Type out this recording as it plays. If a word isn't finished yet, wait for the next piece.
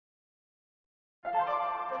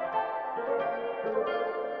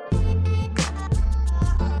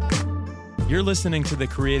You're listening to the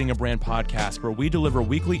Creating a Brand podcast, where we deliver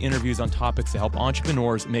weekly interviews on topics to help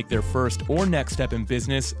entrepreneurs make their first or next step in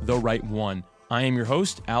business the right one. I am your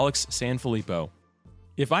host, Alex Sanfilippo.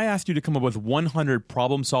 If I asked you to come up with 100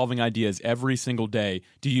 problem-solving ideas every single day,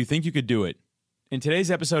 do you think you could do it? In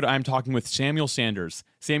today's episode, I'm talking with Samuel Sanders.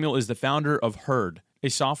 Samuel is the founder of Herd, a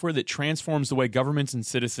software that transforms the way governments and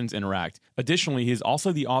citizens interact. Additionally, he is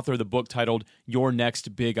also the author of the book titled Your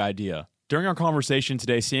Next Big Idea. During our conversation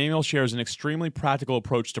today, Samuel shares an extremely practical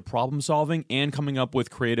approach to problem solving and coming up with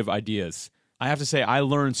creative ideas. I have to say, I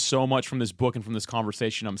learned so much from this book and from this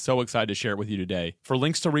conversation. I'm so excited to share it with you today. For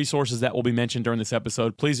links to resources that will be mentioned during this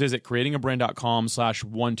episode, please visit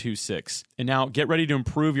creatingabrand.com/126. And now get ready to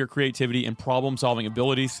improve your creativity and problem solving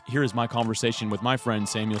abilities. Here is my conversation with my friend,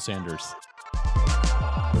 Samuel Sanders.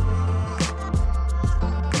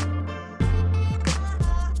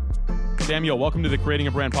 Samuel, welcome to the Creating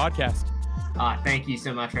a Brand podcast. Thank you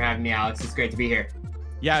so much for having me, Alex. It's great to be here.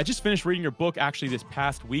 Yeah, I just finished reading your book actually this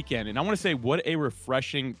past weekend, and I want to say what a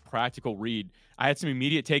refreshing, practical read. I had some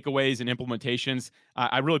immediate takeaways and implementations.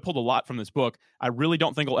 I really pulled a lot from this book. I really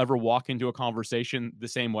don't think I'll ever walk into a conversation the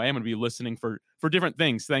same way. I'm going to be listening for different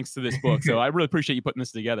things thanks to this book. So I really appreciate you putting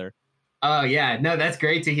this together. Oh yeah, no, that's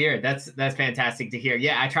great to hear. That's fantastic to hear.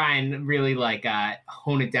 Yeah, I try and really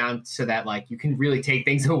hone it down so that you can really take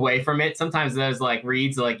things away from it. Sometimes those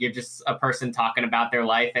reads you're just a person talking about their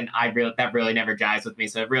life, and that really never jives with me.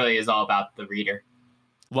 So it really is all about the reader.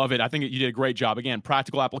 Love it. I think you did a great job. Again,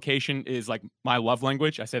 practical application is my love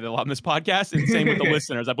language. I say that a lot in this podcast, and same with the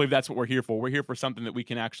listeners. I believe that's what we're here for. We're here for something that we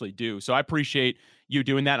can actually do. So I appreciate you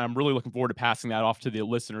doing that. I'm really looking forward to passing that off to the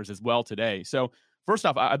listeners as well today. So first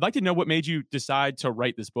off, I'd like to know what made you decide to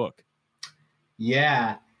write this book.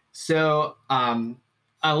 Yeah. So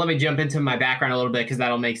let me jump into my background a little bit because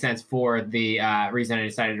that'll make sense for the reason I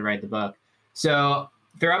decided to write the book. So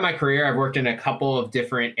throughout my career, I've worked in a couple of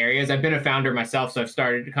different areas. I've been a founder myself, so I've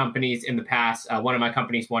started companies in the past. One of my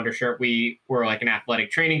companies, Wondershirt, we were an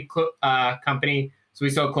athletic training company. So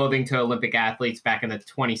we sold clothing to Olympic athletes back in the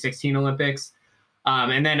 2016 Olympics.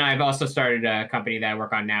 And then I've also started a company that I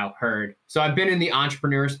work on now, Herd. So I've been in the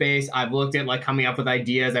entrepreneur space. I've looked at coming up with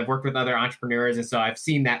ideas. I've worked with other entrepreneurs. And so I've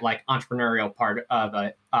seen that entrepreneurial part of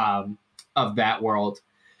that world.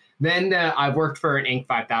 Then I've worked for an Inc.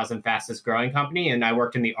 5000 fastest growing company, and I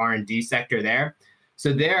worked in the R&D sector there.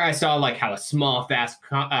 So there I saw how a small, fast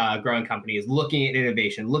growing company is looking at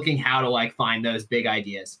innovation, looking how to find those big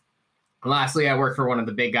ideas. Lastly, I worked for one of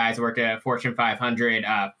the big guys. I worked at Fortune 500,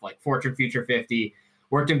 Fortune Future 50,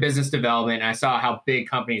 worked in business development. And I saw how big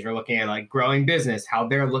companies are looking at growing business, how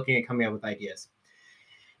they're looking at coming up with ideas.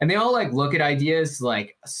 And they all look at ideas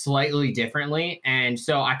slightly differently. And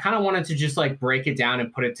so I kind of wanted to just break it down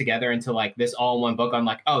and put it together into this all-in-one book on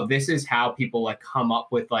oh, this is how people come up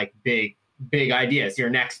with big ideas,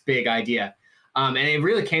 your next big idea. And it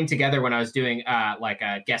really came together when I was doing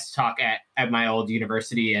a guest talk at my old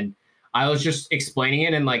university, and I was just explaining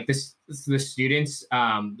it, and the students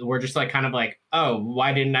were just oh,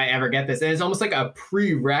 why didn't I ever get this? And it's almost a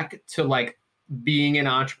prereq to being an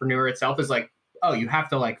entrepreneur itself is oh, you have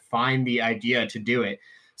to find the idea to do it.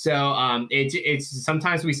 So it's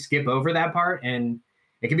sometimes we skip over that part, and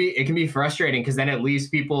it can be frustrating because then it leaves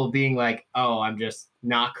people being oh, I'm just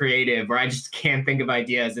not creative, or I just can't think of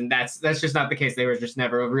ideas, and that's just not the case. They were just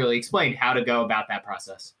never really explained how to go about that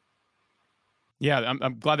process. Yeah,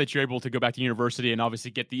 I'm glad that you're able to go back to university and obviously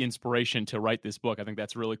get the inspiration to write this book. I think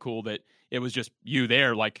that's really cool that it was just you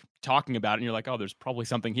there talking about it, and you're oh, there's probably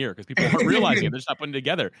something here because people aren't realizing it. They're just not putting it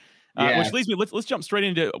together. Yeah. Which leads me, let's jump straight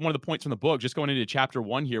into one of the points from the book, just going into chapter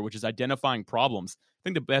 1 here, which is identifying problems. I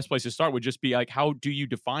think the best place to start would just be how do you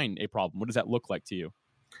define a problem? What does that look like to you?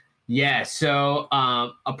 Yeah, so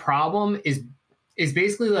a problem is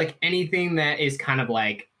basically anything that is kind of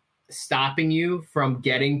stopping you from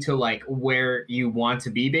getting to where you want to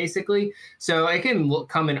be, basically. So it can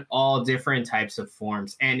come in all different types of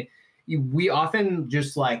forms, and we often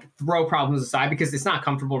just throw problems aside because it's not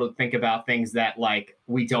comfortable to think about things that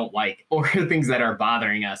we don't like or things that are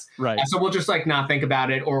bothering us. Right. So we'll just not think about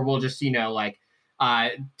it, or we'll just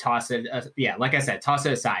toss it. Like I said, toss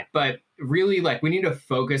it aside. But really, we need to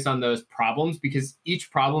focus on those problems because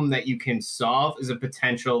each problem that you can solve is a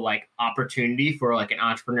potential opportunity for an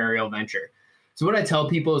entrepreneurial venture. So what I tell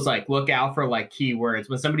people is look out for keywords.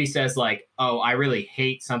 When somebody says oh, I really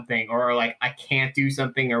hate something, or I can't do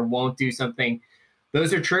something or won't do something,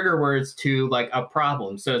 those are trigger words to a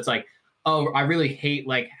problem. So it's oh, I really hate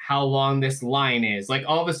how long this line is.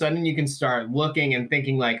 All of a sudden you can start looking and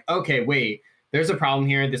thinking okay, wait, there's a problem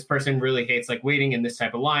here. This person really hates waiting in this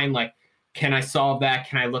type of line. can I solve that?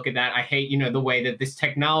 Can I look at that? I hate, the way that this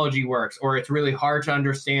technology works, or it's really hard to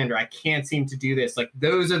understand, or I can't seem to do this. Like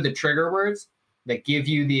those are the trigger words that give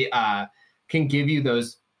you can give you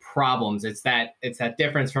those problems. It's that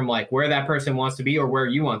difference from like where that person wants to be or where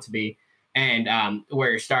you want to be, and where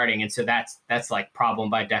you're starting. And so that's like problem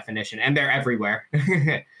by definition, and they're everywhere.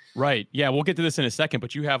 Right. Yeah, we'll get to this in a second,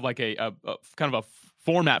 but you have like a kind of a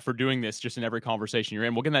format for doing this just in every conversation you're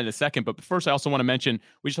in. We'll get to that in a second. But first, I also want to mention,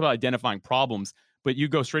 we just talked about identifying problems, but you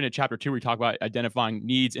go straight into chapter 2 where you talk about identifying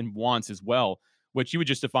needs and wants as well, which you would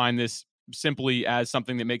just define this simply as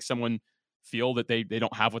something that makes someone feel that they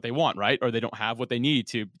don't have what they want, right? Or they don't have what they need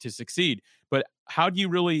to succeed. But how do you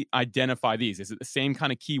really identify these? Is it the same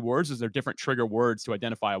kind of keywords? Is there different trigger words to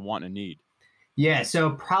identify a want and a need? Yeah, so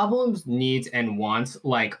problems, needs, and wants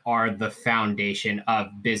like are the foundation of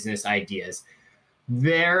business ideas.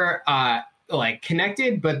 They're like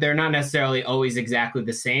connected, but they're not necessarily always exactly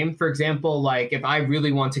the same. For example, like if I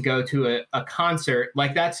really want to go to a concert,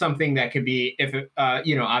 like that's something that could be, if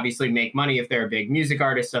obviously make money if they're a big music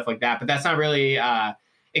artist, stuff like that. But that's not really,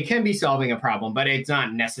 it can be solving a problem, but it's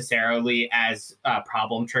not necessarily as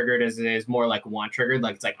problem triggered as it is more like want triggered.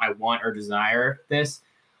 Like it's like I want or desire this.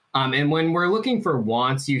 And when we're looking for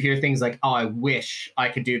wants, you hear things like, oh, I wish I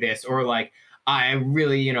could do this, or like, I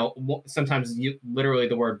really, sometimes literally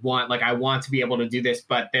the word want, like I want to be able to do this,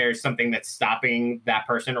 but there's something that's stopping that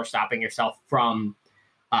person or stopping yourself from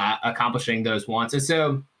accomplishing those wants. And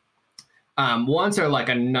so wants are like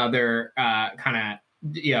another kind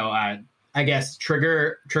of, I guess,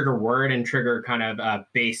 trigger word and trigger kind of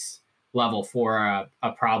base level for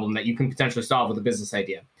a problem that you can potentially solve with a business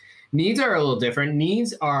idea. Needs are a little different.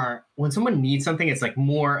 Needs are when someone needs something, it's like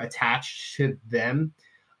more attached to them.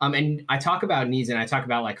 And I talk about needs and I talk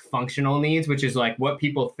about like functional needs, which is like what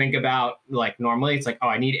people think about like normally. It's like, oh,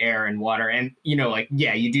 I need air and water. And, like,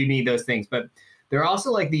 yeah, you do need those things. But there are also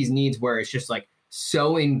like these needs where it's just like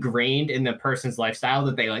so ingrained in the person's lifestyle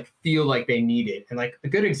that they like feel like they need it. And like a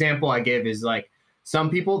good example I give is like some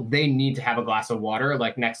people, they need to have a glass of water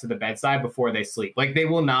like next to the bedside before they sleep. Like they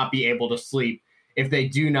will not be able to sleep if they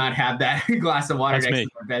do not have that glass of water next to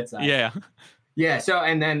their bedside. Yeah. Yeah. So,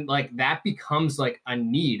 and then like that becomes like a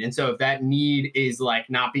need. And so if that need is like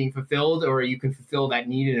not being fulfilled, or you can fulfill that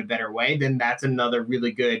need in a better way, then that's another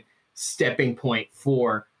really good stepping point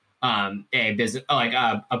for a business, like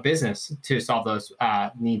a business to solve those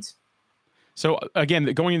needs. So again,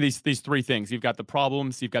 going into these three things, you've got the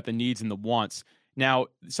problems, you've got the needs, and the wants. Now,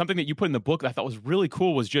 something that you put in the book that I thought was really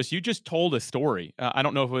cool was you just told a story. I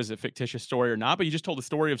don't know if it was a fictitious story or not, but you just told a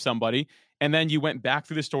story of somebody, and then you went back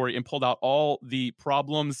through the story and pulled out all the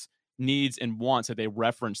problems, needs, and wants that they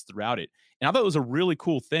referenced throughout it. And I thought it was a really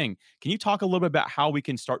cool thing. Can you talk a little bit about how we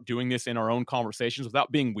can start doing this in our own conversations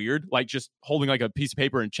without being weird, like just holding like a piece of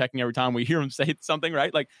paper and checking every time we hear them say something,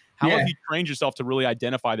 right? Like how have you trained yourself to really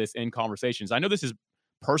identify this in conversations? I know this is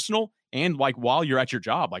personal and like while you're at your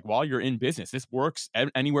job, like while you're in business, this works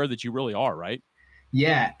anywhere that you really are, right?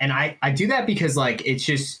 Yeah. And I do that because like, it's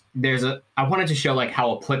just, I wanted to show like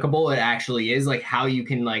how applicable it actually is, like how you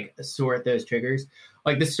can like sort those triggers.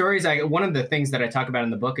 Like the stories, one of the things that I talk about in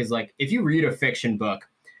the book is like, if you read a fiction book,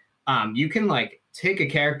 you can like take a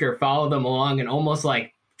character, follow them along and almost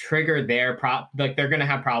like trigger their like they're going to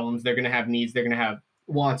have problems. They're going to have needs. They're going to have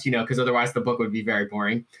wants, because otherwise the book would be very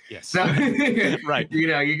boring. Yes. So, right.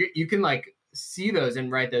 You can like see those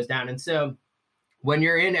and write those down. And so when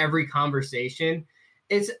you're in every conversation,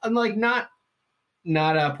 it's like not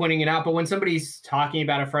pointing it out, but when somebody's talking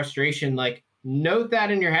about a frustration, like note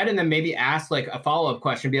that in your head and then maybe ask like a follow-up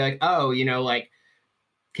question, be like, oh, like,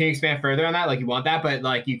 can you expand further on that? Like you want that, but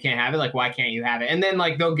like you can't have it. Like, why can't you have it? And then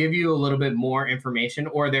like, they'll give you a little bit more information,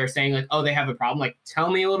 or they're saying like, oh, they have a problem. Like,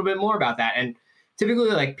 tell me a little bit more about that. And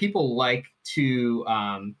typically like people like to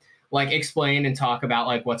like explain and talk about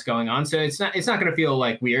like what's going on. So it's not going to feel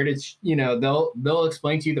like weird. It's, they'll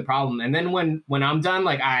explain to you the problem. And then when I'm done,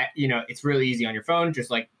 like it's really easy on your phone,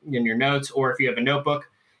 just like in your notes, or if you have a notebook,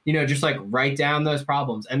 just like write down those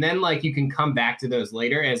problems. And then like you can come back to those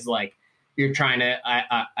later as like you're trying to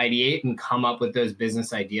ideate and come up with those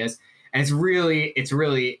business ideas. And it's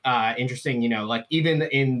really interesting, like even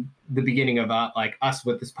in the beginning of like us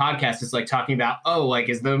with this podcast, it's like talking about, oh, like,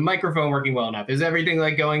 is the microphone working well enough? Is everything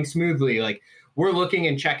like going smoothly? Like we're looking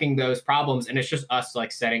and checking those problems, and it's just us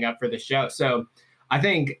like setting up for the show. So I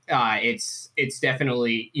think it's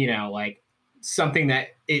definitely, like something that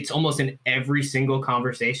it's almost in every single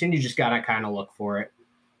conversation. You just got to kind of look for it.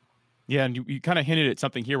 Yeah, and you kind of hinted at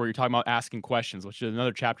something here where you're talking about asking questions, which is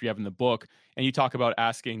another chapter you have in the book. And you talk about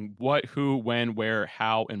asking what, who, when, where,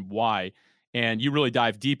 how, and why. And you really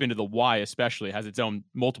dive deep into the why, especially. It has its own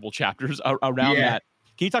multiple chapters around that.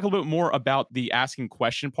 Can you talk a little bit more about the asking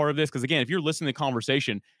question part of this? Because again, if you're listening to the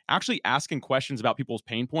conversation, actually asking questions about people's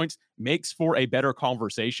pain points makes for a better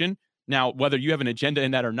conversation. Now, whether you have an agenda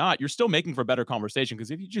in that or not, you're still making for a better conversation.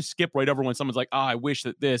 Because if you just skip right over when someone's like, oh, I wish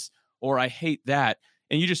that this, or I hate that,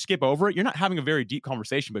 and you just skip over it, you're not having a very deep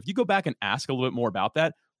conversation. But if you go back and ask a little bit more about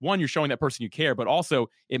that, one, you're showing that person you care, but also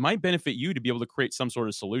it might benefit you to be able to create some sort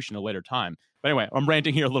of solution at a later time. But anyway, I'm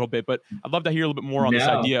ranting here a little bit, but I'd love to hear a little bit more on this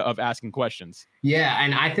idea of asking questions. Yeah.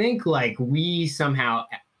 And I think like we somehow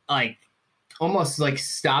like almost like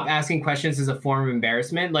stop asking questions as a form of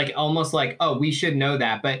embarrassment, like almost like, oh, we should know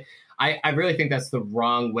that. But I really think that's the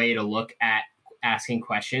wrong way to look at asking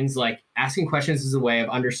questions. Like asking questions is a way of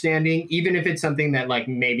understanding, even if it's something that like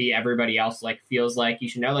maybe everybody else like feels like you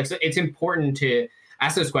should know. Like, so it's important to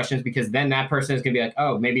ask those questions because then that person is going to be like,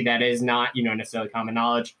 oh, maybe that is not, necessarily common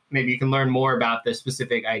knowledge. Maybe you can learn more about the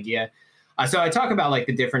specific idea. So I talk about like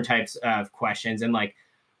the different types of questions, and like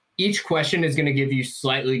each question is going to give you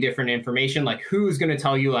slightly different information, like who's going to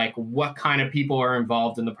tell you like what kind of people are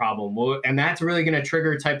involved in the problem. And that's really going to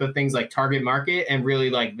trigger type of things like target market and really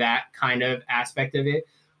like that kind of aspect of it.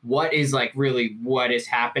 What is like really what is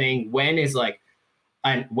happening? When is like,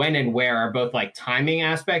 and when and where are both like timing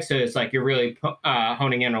aspects. So it's like you're really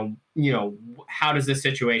honing in on, how does this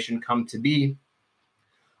situation come to be?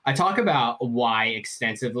 I talk about why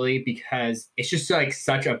extensively because it's just like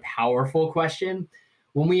such a powerful question.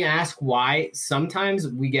 When we ask why, sometimes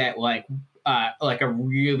we get like a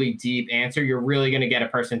really deep answer. You're really going to get a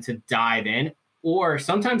person to dive in, or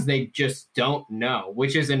sometimes they just don't know,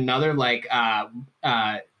 which is another like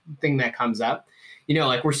thing that comes up.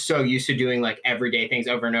 Like we're so used to doing like everyday things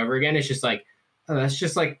over and over again. It's just like, oh, that's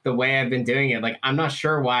just like the way I've been doing it. Like, I'm not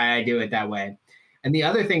sure why I do it that way. And the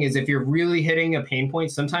other thing is if you're really hitting a pain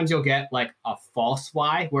point, sometimes you'll get like a false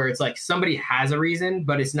why, where it's like somebody has a reason,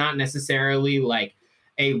 but it's not necessarily like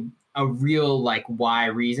a real like why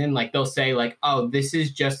reason. Like they'll say like, oh, this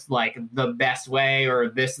is just like the best way, or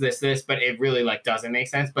this, but it really like doesn't make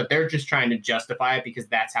sense. But they're just trying to justify it because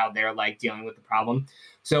that's how they're like dealing with the problem.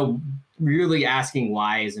 So really asking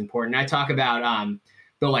why is important. I talk about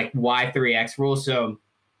the like Y3X rule. So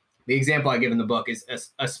the example I give in the book is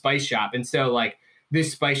a spice shop. And so like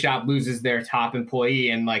this spice shop loses their top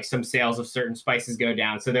employee and like some sales of certain spices go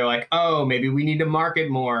down. So they're like, oh, maybe we need to market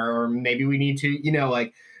more, or maybe we need to,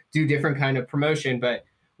 like do different kind of promotion. But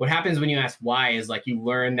what happens when you ask why is like you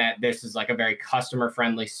learn that this is like a very customer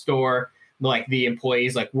friendly store. Like the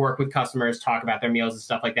employees like work with customers, talk about their meals and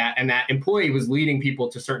stuff like that. And that employee was leading people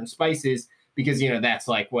to certain spices because, that's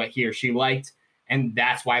like what he or she liked. And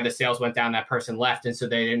that's why the sales went down. That person left. And so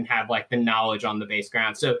they didn't have like the knowledge on the base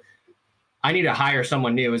ground. So I need to hire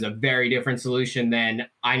someone new is a very different solution than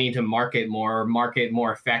I need to market more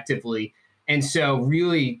effectively. And so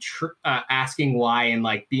really asking why and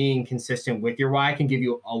like being consistent with your why can give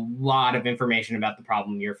you a lot of information about the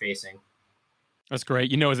problem you're facing. That's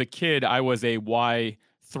great. As a kid, I was a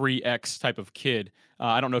Y3X type of kid.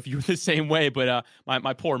 I don't know if you were the same way, but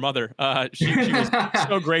my poor mother, she was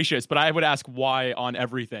so gracious, but I would ask why on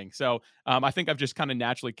everything. So I think I've just kind of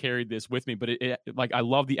naturally carried this with me, but it like I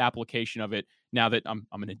love the application of it now that I'm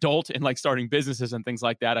an adult and like starting businesses and things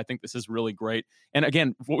like that. I think this is really great. And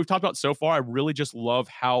again, what we've talked about so far, I really just love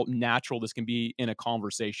how natural this can be in a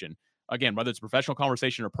conversation. Again, whether it's a professional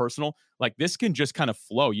conversation or personal, like this can just kind of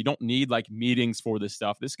flow. You don't need like meetings for this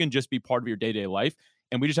stuff. This can just be part of your day-to-day life.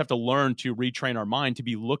 And we just have to learn to retrain our mind to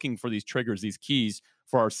be looking for these triggers, these keys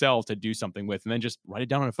for ourselves to do something with, and then just write it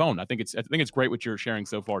down on a phone. I think it's great what you're sharing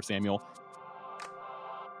so far, Samuel.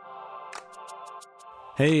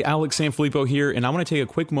 Hey, Alex Sanfilippo here, and I want to take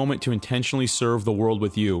a quick moment to intentionally serve the world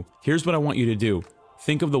with you. Here's what I want you to do.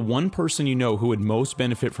 Think of the one person you know who would most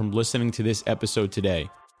benefit from listening to this episode today.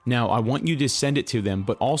 Now, I want you to send it to them,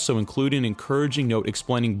 but also include an encouraging note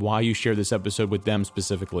explaining why you share this episode with them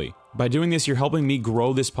specifically. By doing this, you're helping me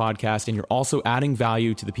grow this podcast, and you're also adding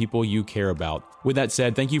value to the people you care about. With that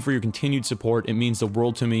said, thank you for your continued support. It means the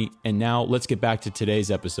world to me. And now, let's get back to today's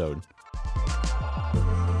episode.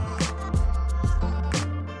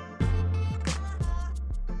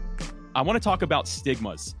 I want to talk about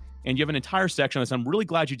stigmas. And you have an entire section on this. I'm really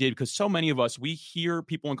glad you did, because so many of us, we hear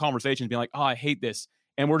people in conversations being like, oh, I hate this.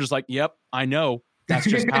 And we're just like, yep, I know. That's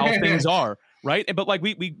just how things are, right? But like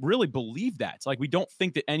we really believe that. It's like we don't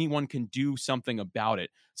think that anyone can do something about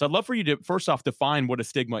it. So I'd love for you to first off define what a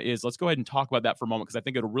stigma is. Let's go ahead and talk about that for a moment, because I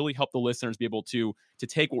think it'll really help the listeners be able to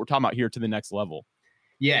take what we're talking about here to the next level.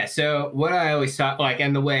 Yeah. So what I always thought, like,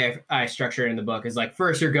 and the way I structure it in the book is like,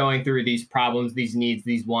 first you're going through these problems, these needs,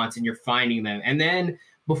 these wants, and you're finding them. And then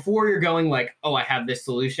before you're going like, oh, I have this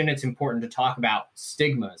solution, it's important to talk about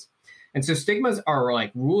stigmas. And so stigmas are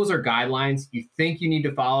like rules or guidelines you think you need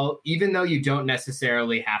to follow, even though you don't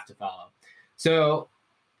necessarily have to follow. So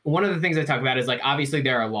one of the things I talk about is like, obviously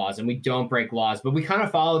there are laws and we don't break laws, but we kind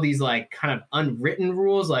of follow these like kind of unwritten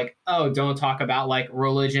rules, like, oh, don't talk about like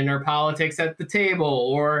religion or politics at the table,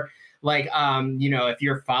 or like, if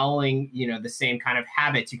you're following, the same kind of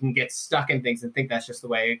habits, you can get stuck in things and think that's just the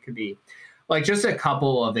way it could be. Like just a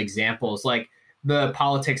couple of examples, like the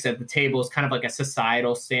politics at the table is kind of like a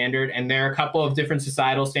societal standard. And there are a couple of different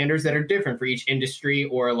societal standards that are different for each industry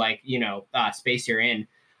or like, space you're in.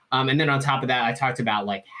 And then on top of that, I talked about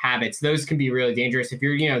like habits. Those can be really dangerous. If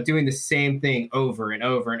you're, doing the same thing over and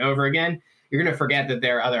over and over again, you're going to forget that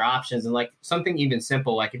there are other options. And like something even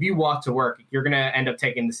simple, like if you walk to work, you're going to end up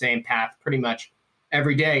taking the same path pretty much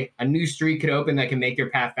every day. A new street could open that can make your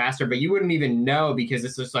path faster, but you wouldn't even know because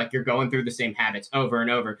it's just like you're going through the same habits over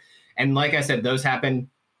and over. And like I said, those happen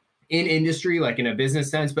in industry, like in a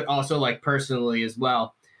business sense, but also like personally as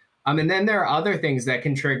well. And then there are other things that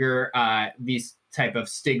can trigger these type of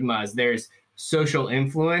stigmas. There's social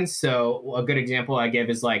influence. So a good example I give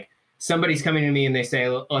is like somebody's coming to me and they say,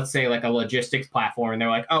 let's say like a logistics platform, and they're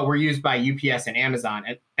like, oh, we're used by UPS and Amazon.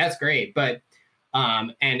 And that's great. But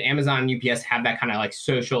and Amazon and UPS have that kind of like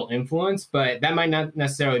social influence, but that might not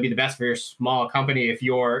necessarily be the best for your small company if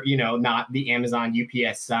you're, not the Amazon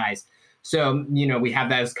UPS size. So, we have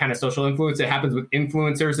that as kind of social influence. It happens with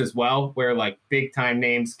influencers as well, where like big time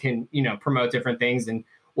names can, promote different things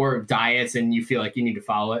or diets, and you feel like you need to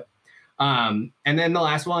follow it. And then the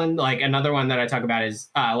last one, like another one that I talk about is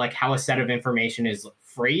like how a set of information is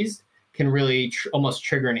phrased can really almost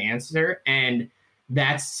trigger an answer. And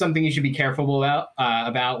that's something you should be careful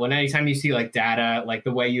about when anytime you see like data, like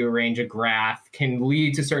the way you arrange a graph can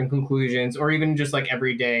lead to certain conclusions, or even just like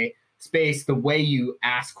everyday space, the way you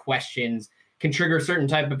ask questions can trigger certain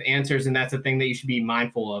type of answers. And that's a thing that you should be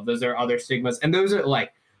mindful of. Those are other stigmas. And those are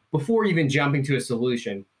like, before even jumping to a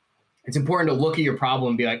solution, it's important to look at your problem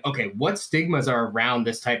and be like, okay, what stigmas are around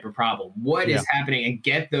this type of problem? What is happening? And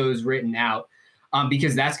get those written out,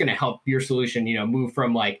 because that's going to help your solution, move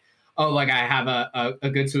from like, oh, like I have a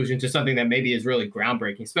good solution to something that maybe is really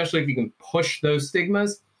groundbreaking, especially if you can push those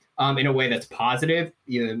stigmas in a way that's positive,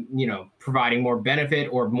 providing more benefit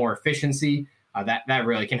or more efficiency. That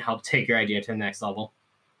really can help take your idea to the next level.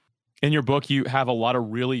 In your book, you have a lot of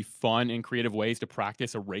really fun and creative ways to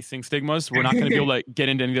practice erasing stigmas. We're not going to be able to get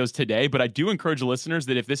into any of those today, but I do encourage the listeners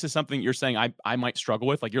that if this is something you're saying I might struggle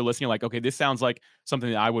with, like you're listening, like, okay, this sounds like something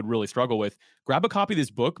that I would really struggle with, grab a copy of this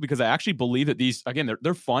book, because I actually believe that these, again,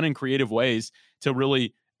 they're fun and creative ways to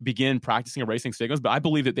really begin practicing erasing stigmas, but I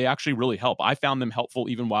believe that they actually really help. I found them helpful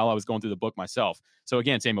even while I was going through the book myself. So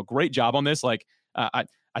again, Sam, a great job on this. Like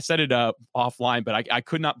I said it offline, but I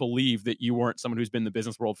could not believe that you weren't someone who's been in the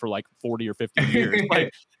business world for like 40 or 50 years.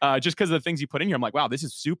 Like, just because of the things you put in here, I'm like, wow, this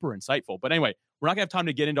is super insightful. But anyway, we're not gonna have time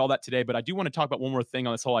to get into all that today, but I do want to talk about one more thing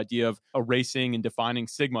on this whole idea of erasing and defining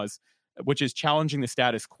stigmas, which is challenging the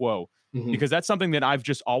status quo. Mm-hmm. Because that's something that I've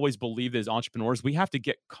just always believed as entrepreneurs, we have to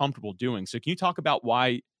get comfortable doing. So can you talk about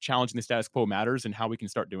why challenging the status quo matters and how we can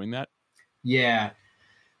start doing that? Yeah.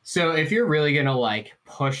 So if you're really going to like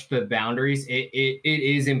push the boundaries, it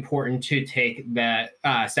is important to take that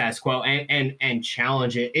status quo and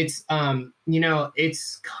challenge it. It's,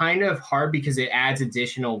 it's kind of hard because it adds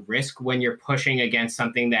additional risk when you're pushing against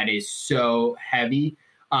something that is so heavy,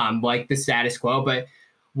 like the status quo. But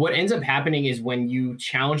what ends up happening is when you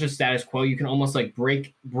challenge the status quo, you can almost like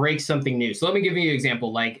break something new. So let me give you an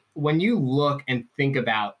example. Like when you look and think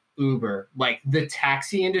about Uber, like the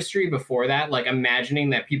taxi industry before that, like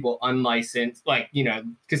imagining that people unlicensed, like,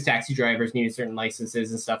 because taxi drivers needed certain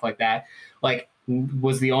licenses and stuff like that, like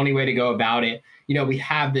was the only way to go about it. We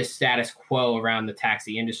have this status quo around the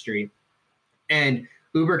taxi industry, and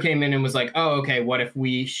Uber came in and was like, oh, okay, what if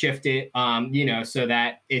we shift it, so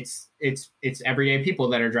that it's everyday people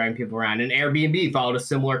that are driving people around. And Airbnb followed a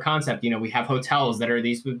similar concept. We have hotels that are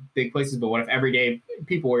these big places, but what if everyday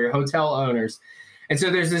people were your hotel owners? And so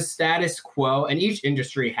there's this status quo, and each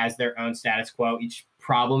industry has their own status quo. Each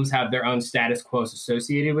problems have their own status quos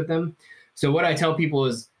associated with them. So what I tell people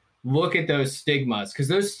is look at those stigmas, because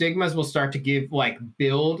those stigmas will start to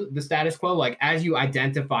build the status quo. Like as you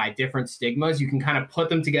identify different stigmas, you can kind of put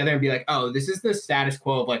them together and be like, oh, this is the status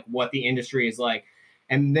quo of like what the industry is like.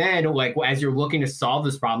 And then like as you're looking to solve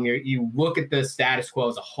this problem, you look at the status quo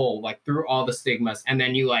as a whole, like through all the stigmas, and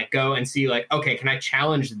then you like go and see like, okay, can I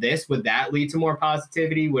challenge this? Would that lead to more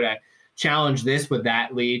positivity? Would I challenge this? Would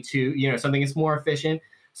that lead to, something that's more efficient?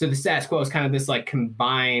 So the status quo is kind of this like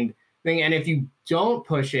combined thing. And if you don't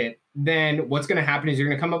push it, then what's going to happen is you're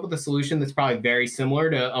going to come up with a solution that's probably very similar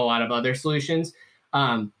to a lot of other solutions.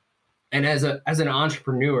 And as an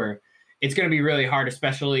entrepreneur, it's going to be really hard,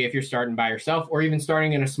 especially if you're starting by yourself or even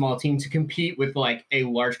starting in a small team, to compete with like a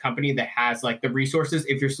large company that has like the resources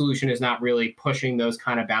if your solution is not really pushing those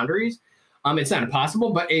kind of boundaries. It's not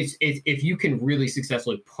impossible, but it's if you can really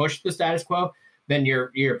successfully push the status quo, then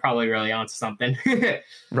you're probably really onto something.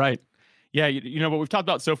 Right. Yeah, what we've talked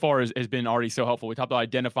about so far has been already so helpful. We talked about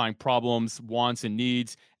identifying problems, wants, and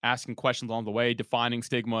needs, asking questions along the way, defining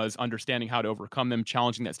stigmas, understanding how to overcome them,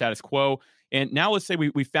 challenging that status quo. And now let's say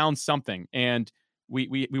we found something and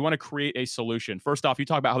we want to create a solution. First off, you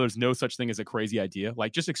talk about how there's no such thing as a crazy idea.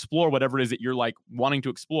 Like, just explore whatever it is that you're like wanting to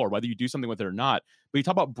explore, whether you do something with it or not. But you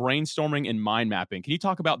talk about brainstorming and mind mapping. Can you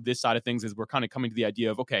talk about this side of things as we're kind of coming to the idea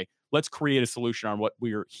of, okay, let's create a solution on what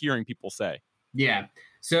we're hearing people say? Yeah.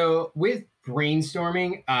 So with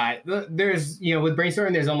brainstorming, with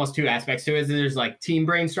brainstorming, there's almost two aspects to it. There's like team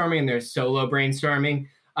brainstorming and there's solo brainstorming.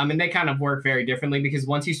 And they kind of work very differently because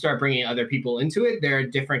once you start bringing other people into it, there are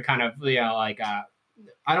different kind of,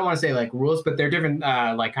 I don't want to say like rules, but they're different,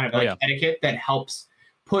 etiquette that helps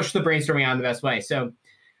push the brainstorming out in the best way. So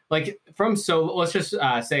like let's just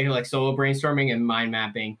say like solo brainstorming and mind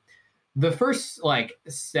mapping. The first like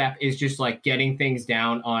step is just like getting things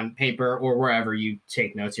down on paper or wherever you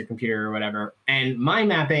take notes, your computer or whatever. And mind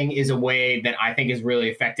mapping is a way that I think is really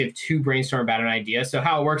effective to brainstorm about an idea. So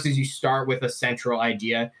how it works is you start with a central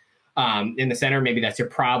idea in the center. Maybe that's your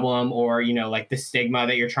problem or, like the stigma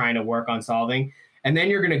that you're trying to work on solving. And then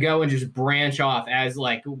you're going to go and just branch off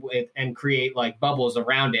and create like bubbles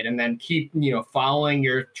around it and then keep, following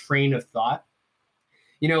your train of thought.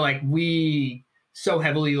 We so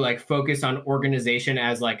heavily like focus on organization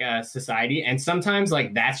as like a society. And sometimes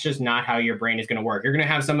like that's just not how your brain is going to work. You're going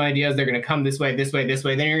to have some ideas. They're going to come this way, this way, this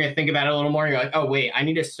way. Then you're going to think about it a little more. You're like, oh, wait, I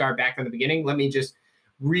need to start back from the beginning. Let me just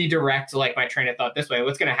redirect like my train of thought this way.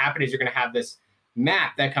 What's going to happen is you're going to have this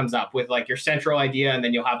map that comes up with like your central idea. And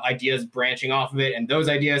then you'll have ideas branching off of it. And those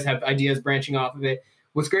ideas have ideas branching off of it.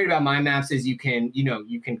 What's great about mind maps is you can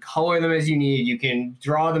color them as you need. You can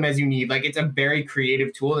draw them as you need. Like, it's a very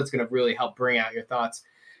creative tool that's going to really help bring out your thoughts.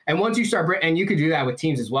 And once you start, and you could do that with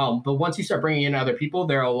teams as well. But once you start bringing in other people,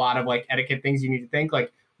 there are a lot of like etiquette things you need to think.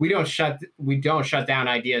 Like, we don't shut down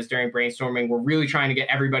ideas during brainstorming. We're really trying to get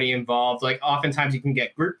everybody involved. Like, oftentimes you can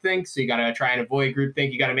get groupthink, so you got to try and avoid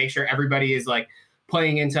groupthink. You got to make sure everybody is like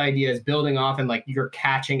playing into ideas, building off, and like you're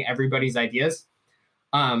catching everybody's ideas.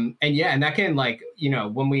 And that can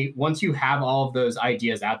once you have all of those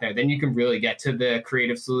ideas out there, then you can really get to the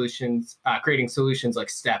creating solutions like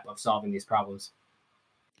step of solving these problems.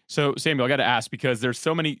 So Samuel, I got to ask, because there's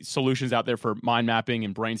so many solutions out there for mind mapping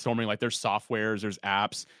and brainstorming. Like, there's softwares, there's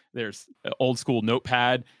apps, there's old school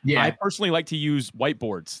Notepad. Yeah. I personally like to use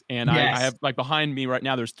whiteboards, and yes. I have like behind me right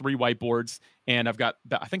now, there's 3 whiteboards, and I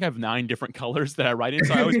think I have 9 different colors that I write in.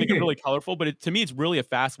 So I always make it really colorful, but to me, it's really a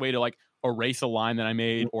fast way to like erase a line that I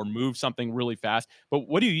made or move something really fast. But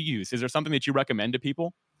what do you use? Is there something that you recommend to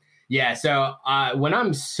people? Yeah. So when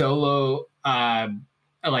I'm solo,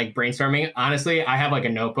 like brainstorming, honestly, I have like a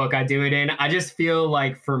notebook I do it in. I just feel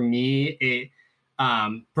like for me, it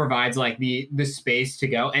provides like the space to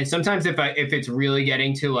go. And sometimes if it's really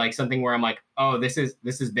getting to like something where I'm like, oh, this is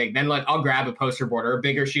big, then like I'll grab a poster board or a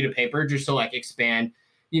bigger sheet of paper just to like expand,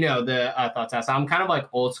 the thoughts out. So I'm kind of like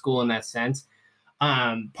old school in that sense.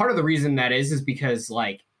 Part of the reason that is because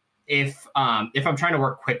like if I'm trying to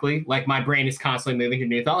work quickly, like my brain is constantly moving to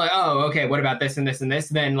new thought, like, oh, okay, what about this and this and this?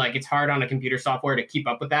 Then like it's hard on a computer software to keep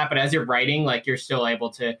up with that. But as you're writing, like you're still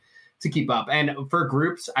able to keep up. And for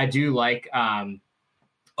groups, I do like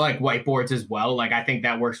whiteboards as well. Like I think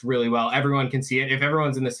that works really well. Everyone can see it if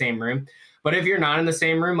everyone's in the same room. But if you're not in the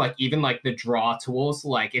same room, like even like the draw tools,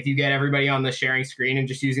 like if you get everybody on the sharing screen and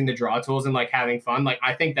just using the draw tools and like having fun, like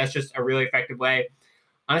I think that's just a really effective way.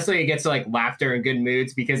 Honestly, it gets like laughter and good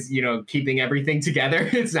moods because, keeping everything together,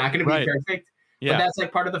 it's not going to be perfect. Yeah. But that's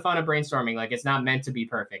like part of the fun of brainstorming. Like it's not meant to be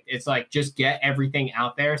perfect. It's like just get everything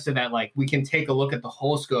out there so that like we can take a look at the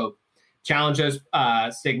whole scope, challenge those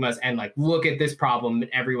stigmas, and like look at this problem in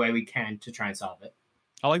every way we can to try and solve it.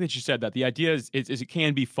 I like that you said that. The idea is it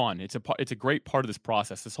can be fun. It's a great part of this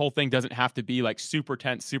process. This whole thing doesn't have to be like super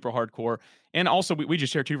tense, super hardcore. And also, we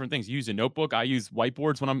just share 2 different things. You use a notebook. I use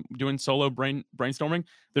whiteboards when I'm doing solo brainstorming.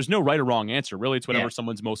 There's no right or wrong answer. Really, it's whatever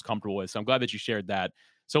someone's most comfortable with. So I'm glad that you shared that.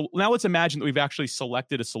 So now let's imagine that we've actually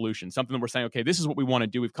selected a solution, something that we're saying, okay, this is what we want to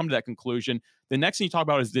do. We've come to that conclusion. The next thing you talk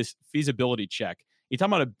about is this feasibility check. You talk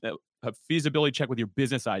about a feasibility check with your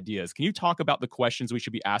business ideas. Can you talk about the questions we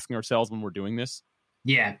should be asking ourselves when we're doing this?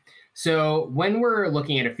 Yeah. So when we're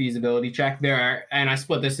looking at a feasibility check, and I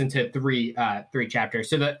split this into three chapters.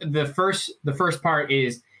 So the first part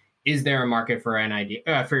is there a market for an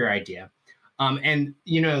idea, for your idea? And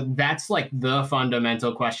that's like the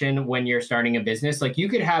fundamental question when you're starting a business. Like you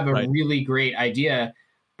could have a Right. really great idea,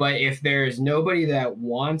 but if there's nobody that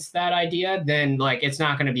wants that idea, then like it's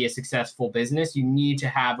not going to be a successful business. You need to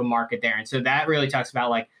have a market there. And so that really talks about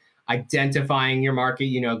like identifying your market,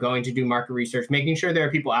 going to do market research, making sure there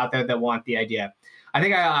are people out there that want the idea. I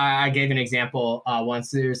think I gave an example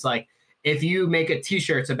once. There's like, if you make a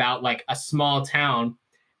t-shirts about like a small town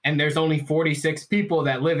and there's only 46 people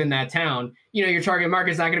that live in that town, your target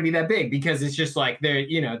market is not going to be that big because it's just like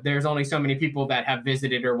there's only so many people that have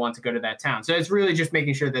visited or want to go to that town. So it's really just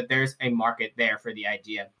making sure that there's a market there for the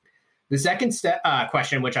idea. The second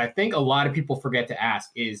question, which I think a lot of people forget to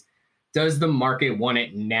ask, is does the market want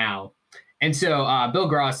it now? And so Bill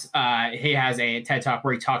Gross, he has a TED Talk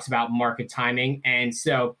where he talks about market timing. And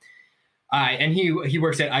so, and he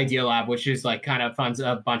works at Idea Lab, which is like kind of funds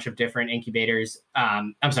a bunch of different incubators.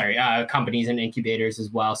 Companies and incubators as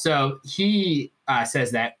well. So he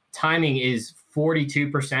says that timing is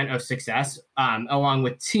 42% of success, along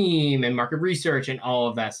with team and market research and all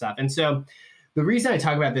of that stuff. And so the reason I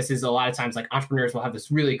talk about this is a lot of times like entrepreneurs will have this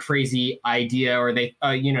really crazy idea or they,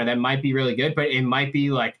 that might be really good, but it might be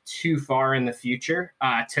like too far in the future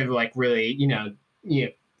to like really,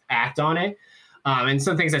 act on it. And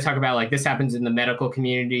some things I talk about, like this happens in the medical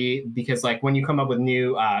community because like when you come up with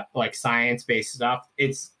new like science-based stuff,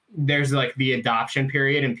 there's like the adoption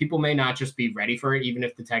period and people may not just be ready for it, even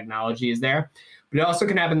if the technology is there. But it also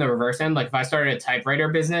can happen the reverse end. Like if I started a typewriter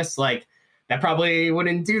business, like that probably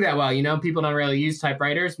wouldn't do that well. People don't really use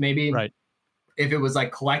typewriters. Maybe Right. if it was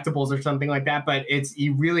like collectibles or something like that. But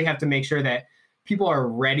you really have to make sure that people are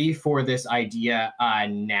ready for this idea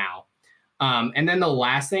now. And then the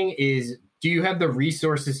last thing is, do you have the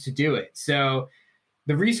resources to do it? So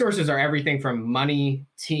the resources are everything from money,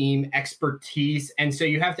 team, expertise. And so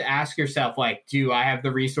you have to ask yourself, like, do I have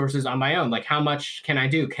the resources on my own? Like, how much can I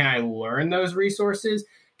do? Can I learn those resources?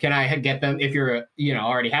 Can I get them if you're,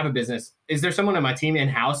 already have a business? Is there someone on my team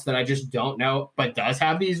in-house that I just don't know, but does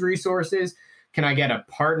have these resources? Can I get a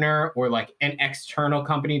partner or like an external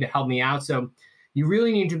company to help me out? So you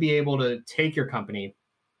really need to be able to take your company,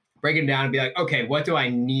 break it down and be like, okay, what do I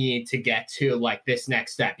need to get to like this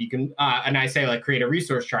next step? You can, and I say like create a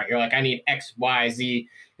resource chart. You're like, I need X, Y, Z.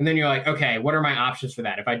 And then you're like, okay, what are my options for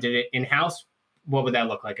that? If I did it in-house, what would that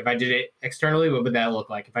look like? If I did it externally, what would that look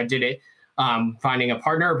like? If I did it finding a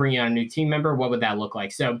partner or bringing on a new team member, what would that look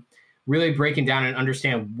like? So really breaking down and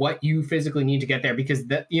understand what you physically need to get there. Because,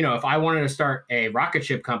 if I wanted to start a rocket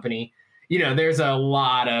ship company, there's a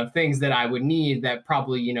lot of things that I would need that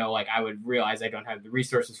probably, like I would realize I don't have the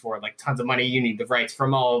resources for it, like tons of money. You need the rights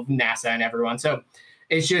from all of NASA and everyone. So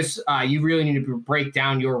it's just, you really need to break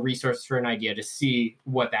down your resources for an idea to see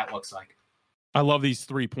what that looks like. I love these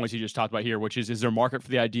 3 points you just talked about here, which is there a market for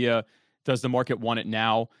the idea? Does the market want it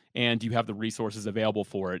now? And do you have the resources available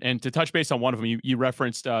for it? And to touch base on one of them, you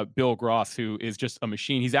referenced Bill Gross, who is just a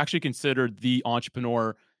machine. He's actually considered the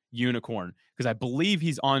entrepreneur unicorn because I believe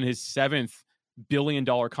he's on his 7th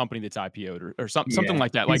billion-dollar company that's IPO'd or something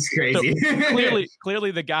like that. Like crazy. So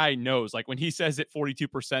clearly the guy knows, like when he says that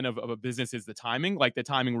 42% of a business is the timing, like the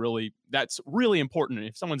timing really, that's really important.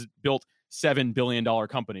 If someone's built $7 billion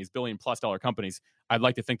companies, $1 billion+ companies, I'd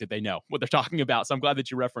like to think that they know what they're talking about. So I'm glad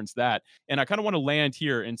that you referenced that. And I kind of want to land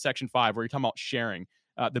here in section 5 where you're talking about sharing,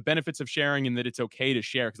 the benefits of sharing and that it's okay to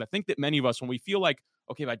share. Because I think that many of us, when we feel like,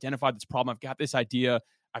 okay, I've identified this problem, I've got this idea,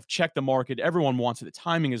 I've checked the market, everyone wants it, the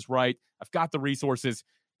timing is right, I've got the resources,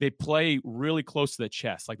 they play really close to the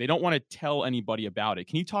chest. Like they don't want to tell anybody about it.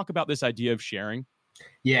 Can you talk about this idea of sharing?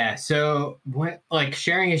 Yeah. So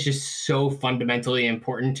sharing is just so fundamentally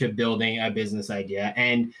important to building a business idea.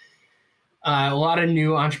 And a lot of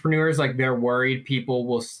new entrepreneurs, like they're worried people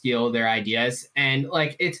will steal their ideas. And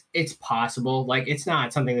like, it's possible, like it's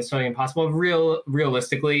not something that's totally impossible.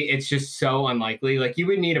 Realistically, it's just so unlikely. Like you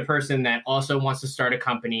would need a person that also wants to start a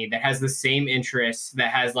company that has the same interests,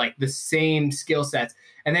 that has like the same skill sets.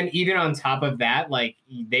 And then even on top of that, like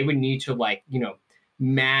they would need to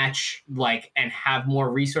match and have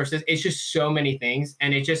more resources. It's just so many things.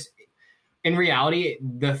 And it just, in reality,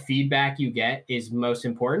 the feedback you get is most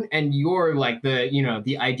important. And you're like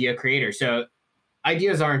the idea creator. So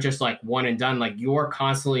ideas aren't just like one and done. Like you're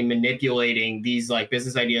constantly manipulating these like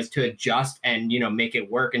business ideas to adjust and, make it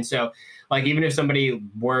work. And so like, even if somebody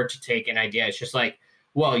were to take an idea, it's just like,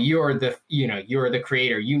 well, you're the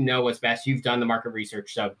creator, what's best. You've done the market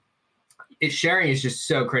research. So sharing is just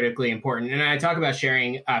so critically important. And I talk about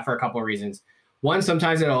sharing for a couple of reasons. one,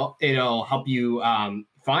 sometimes it'll help you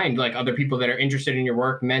find like other people that are interested in your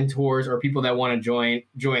work, mentors, or people that want to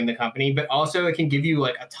join the company. But also it can give you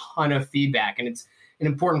like a ton of feedback, and it's an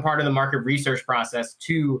important part of the market research process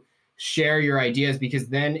to share your ideas, because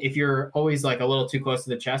then if you're always like a little too close to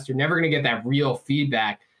the chest, you're never going to get that real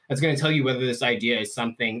feedback that's going to tell you whether this idea is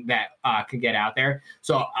something that could get out there.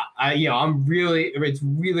 So it's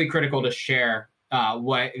really critical to share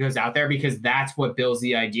what goes out there, because that's what builds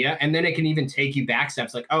the idea. And then it can even take you back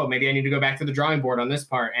steps like, oh, maybe I need to go back to the drawing board on this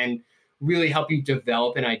part, and really help you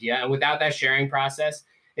develop an idea. And without that sharing process,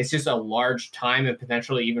 it's just a large time and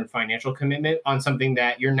potentially even financial commitment on something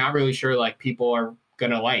that you're not really sure like people are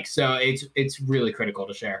going to like. So it's really critical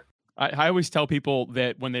to share. I always tell people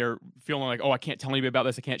that when they're feeling like, oh, I can't tell anybody about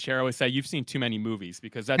this, I can't share, I always say, you've seen too many movies,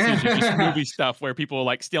 because that's usually just movie stuff where people are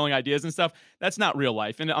like stealing ideas and stuff. That's not real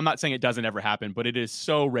life. And I'm not saying it doesn't ever happen, but it is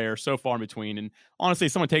so rare, so far in between. And honestly,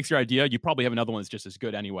 if someone takes your idea, you probably have another one that's just as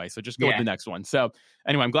good anyway. So just go with the next one. So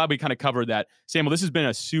anyway, I'm glad we kind of covered that. Samuel, this has been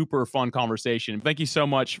a super fun conversation. Thank you so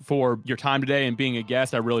much for your time today and being a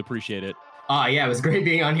guest. I really appreciate it. Yeah, it was great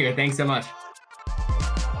being on here. Thanks so much.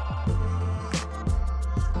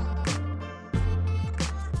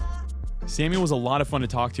 Samuel was a lot of fun to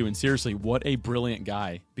talk to, and seriously, what a brilliant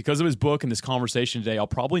guy. Because of his book and this conversation today, I'll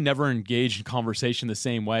probably never engage in conversation the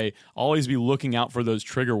same way. I'll always be looking out for those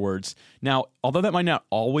trigger words. Now, although that might not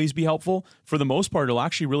always be helpful, for the most part, it'll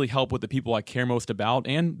actually really help with the people I care most about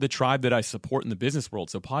and the tribe that I support in the business world,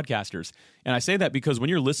 so podcasters. And I say that because when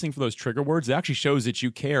you're listening for those trigger words, it actually shows that you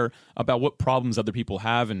care about what problems other people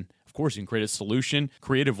have, and of course, you can create a solution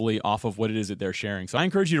creatively off of what it is that they're sharing. So I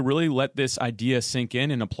encourage you to really let this idea sink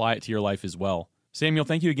in and apply it to your life as well. Samuel,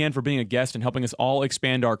 thank you again for being a guest and helping us all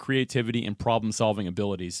expand our creativity and problem-solving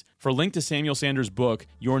abilities. For a link to Samuel Sanders' book,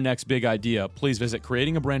 Your Next Big Idea, please visit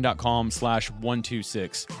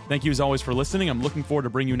creatingabrand.com/126. Thank you as always for listening. I'm looking forward to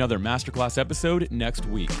bringing you another masterclass episode next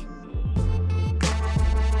week.